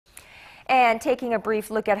And taking a brief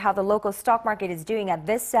look at how the local stock market is doing at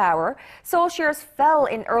this hour, Seoul shares fell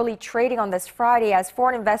in early trading on this Friday as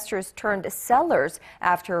foreign investors turned sellers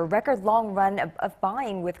after a record long run of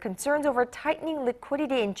buying with concerns over tightening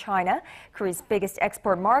liquidity in China, Korea's biggest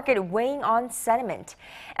export market, weighing on sentiment.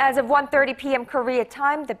 As of 1:30 p.m. Korea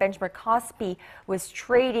time, the benchmark Kospi was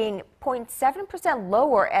trading 0.7%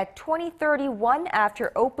 lower at 2031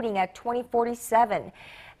 after opening at 2047.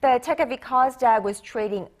 The tech-heavy Kosdaq was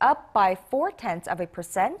trading up by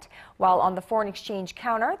 0.4%, while on the foreign exchange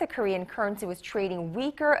counter, the Korean currency was trading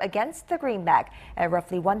weaker against the greenback at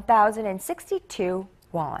roughly 1,062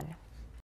 won.